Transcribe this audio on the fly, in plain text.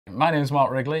My name is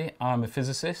Mark Wrigley. I'm a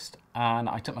physicist and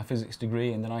I took my physics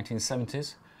degree in the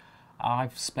 1970s.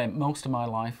 I've spent most of my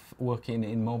life working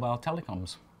in mobile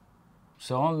telecoms.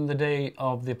 So on the day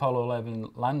of the Apollo 11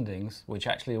 landings, which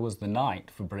actually was the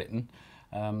night for Britain,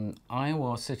 I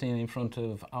was sitting in front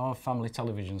of our family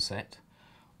television set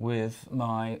with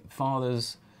my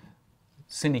father's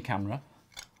cine camera,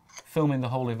 filming the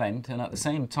whole event and at the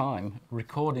same time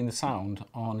recording the sound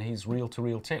on his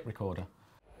reel-to-reel tape recorder.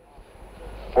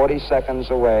 40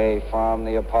 seconds away from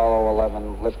the Apollo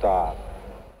 11 liftoff.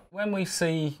 When we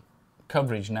see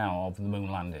coverage now of the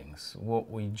moon landings, what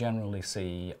we generally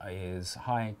see is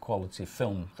high quality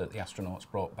film that the astronauts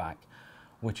brought back,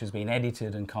 which has been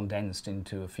edited and condensed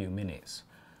into a few minutes.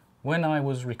 When I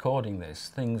was recording this,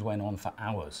 things went on for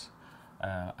hours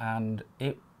and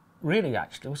it really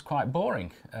actually was quite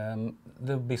boring.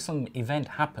 There'd be some event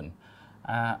happen,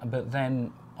 but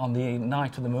then on the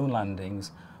night of the moon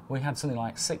landings we had something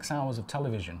like 6 hours of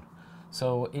television,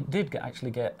 so it did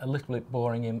actually get a little bit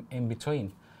boring in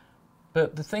between.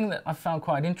 But the thing that I found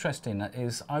quite interesting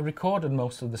is I recorded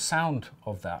most of the sound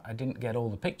of that. I didn't get all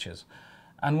the pictures,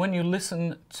 and when you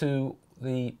listen to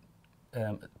the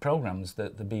programs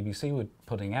that the BBC were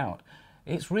putting out,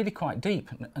 it's really quite deep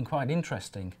and quite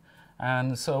interesting.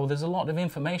 And so there's a lot of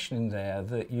information in there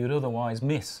that you'd otherwise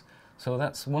miss. So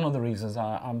that's one of the reasons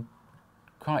I'm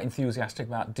quite enthusiastic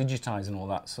about digitising all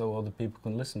that so other people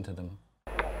can listen to them.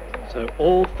 So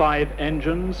all 5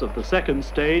 engines of the second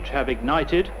stage have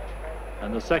ignited,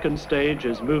 and the second stage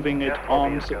is moving it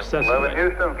on successfully. 11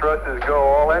 Houston, thrust is go.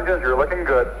 All engines, you're looking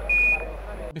good.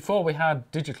 Before we had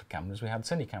digital cameras, we had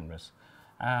cine cameras.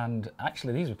 And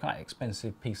actually these were quite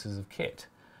expensive pieces of kit.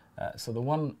 So the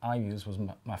one I used was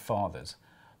my father's.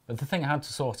 But the thing I had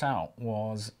to sort out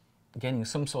was getting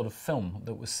some sort of film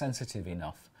that was sensitive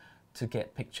enough to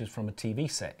get pictures from a TV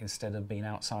set instead of being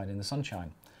outside in the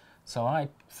sunshine. So I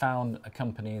found a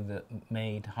company that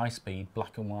made high-speed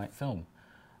black and white film,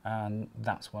 and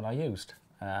that's what I used.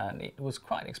 And it was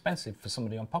quite expensive for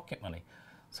somebody on pocket money.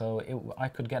 So I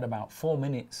could get about 4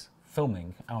 minutes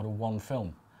filming out of one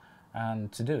film.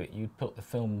 And to do it, you'd put the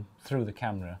film through the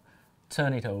camera,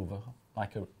 turn it over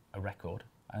like a record,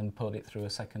 and put it through a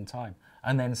second time,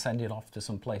 and then send it off to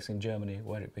some place in Germany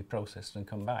where it'd be processed and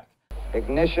come back.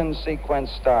 Ignition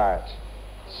sequence starts.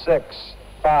 6,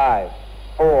 5,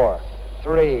 4,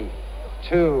 3,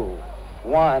 2,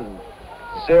 1,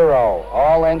 0.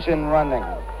 All engine running.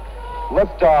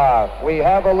 Liftoff. We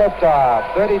have a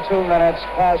liftoff. 32 minutes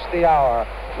past the hour.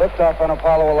 Liftoff on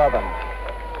Apollo 11.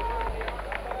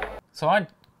 So I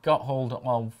got hold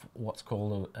of what's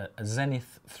called a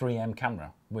Zenith 3M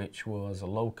camera, which was a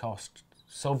low-cost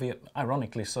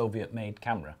ironically Soviet-made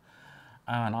camera.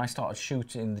 And I started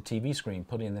shooting the TV screen,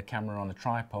 putting the camera on a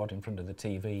tripod in front of the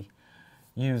TV,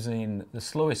 using the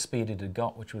slowest speed it had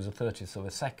got, which was a 30th of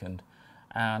a second.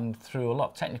 And through a lot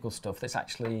of technical stuff, this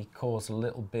actually caused a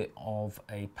little bit of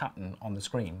a pattern on the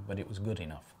screen, but it was good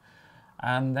enough.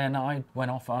 And then I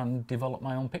went off and developed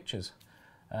my own pictures.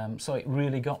 So it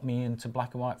really got me into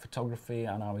black and white photography,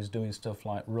 and I was doing stuff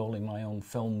like rolling my own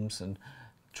films and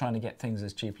trying to get things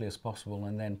as cheaply as possible,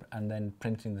 and then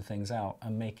printing the things out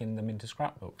and making them into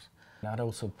scrapbooks. And I'd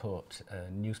also put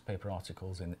newspaper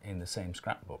articles in the same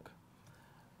scrapbook.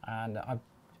 And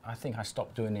I think I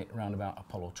stopped doing it around about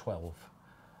Apollo 12,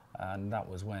 and that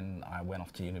was when I went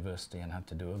off to university and had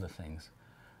to do other things.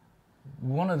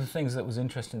 One of the things that was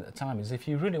interesting at the time is if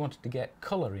you really wanted to get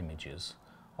colour images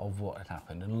of what had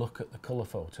happened and look at the colour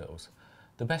photos,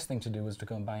 the best thing to do was to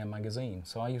go and buy a magazine.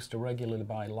 So I used to regularly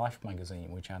buy Life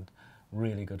magazine, which had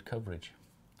really good coverage.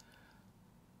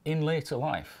 In later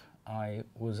life, I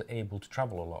was able to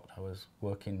travel a lot. I was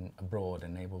working abroad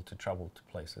and able to travel to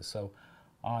places. So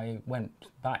I went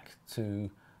back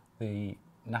to the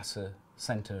NASA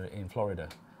Center in Florida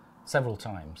several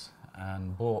times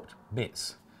and bought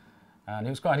bits. And it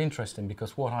was quite interesting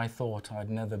because what I thought I'd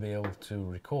never be able to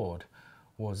record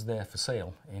was there for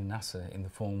sale in NASA in the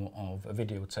form of a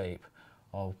videotape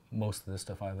of most of the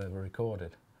stuff I've ever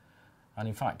recorded. And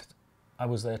in fact, I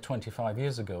was there 25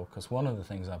 years ago because one of the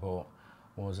things I bought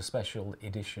was a special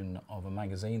edition of a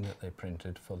magazine that they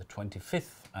printed for the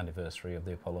 25th anniversary of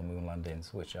the Apollo moon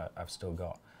landings, which I've still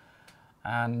got.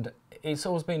 And it's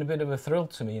always been a bit of a thrill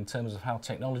to me in terms of how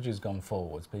technology's gone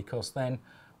forwards, because then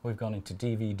we've gone into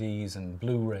DVDs and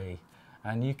Blu-ray,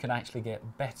 and you can actually get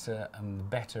better and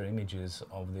better images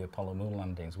of the Apollo moon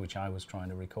landings, which I was trying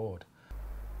to record.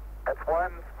 That's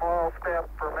one small step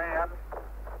for man,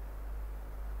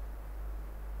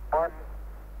 one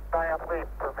giant leap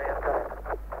for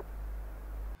mankind.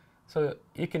 So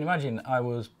you can imagine I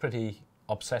was pretty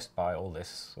obsessed by all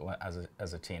this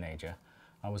as a teenager.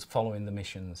 I was following the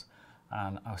missions,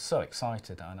 and I was so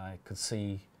excited, and I could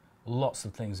see lots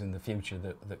of things in the future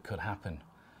that could happen.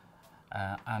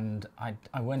 And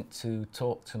I went to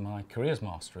talk to my careers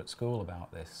master at school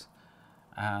about this,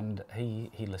 and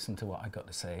he listened to what I got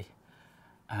to say,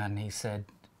 and he said,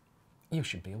 "You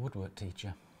should be a woodwork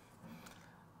teacher."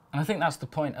 And I think that's the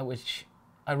point at which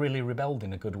I really rebelled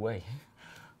in a good way.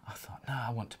 I thought, no, I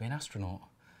want to be an astronaut.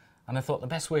 And I thought the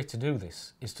best way to do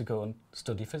this is to go and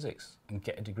study physics and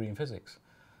get a degree in physics.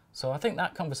 So I think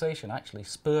that conversation actually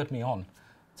spurred me on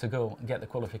to go and get the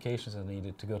qualifications I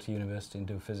needed to go to university and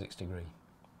do a physics degree.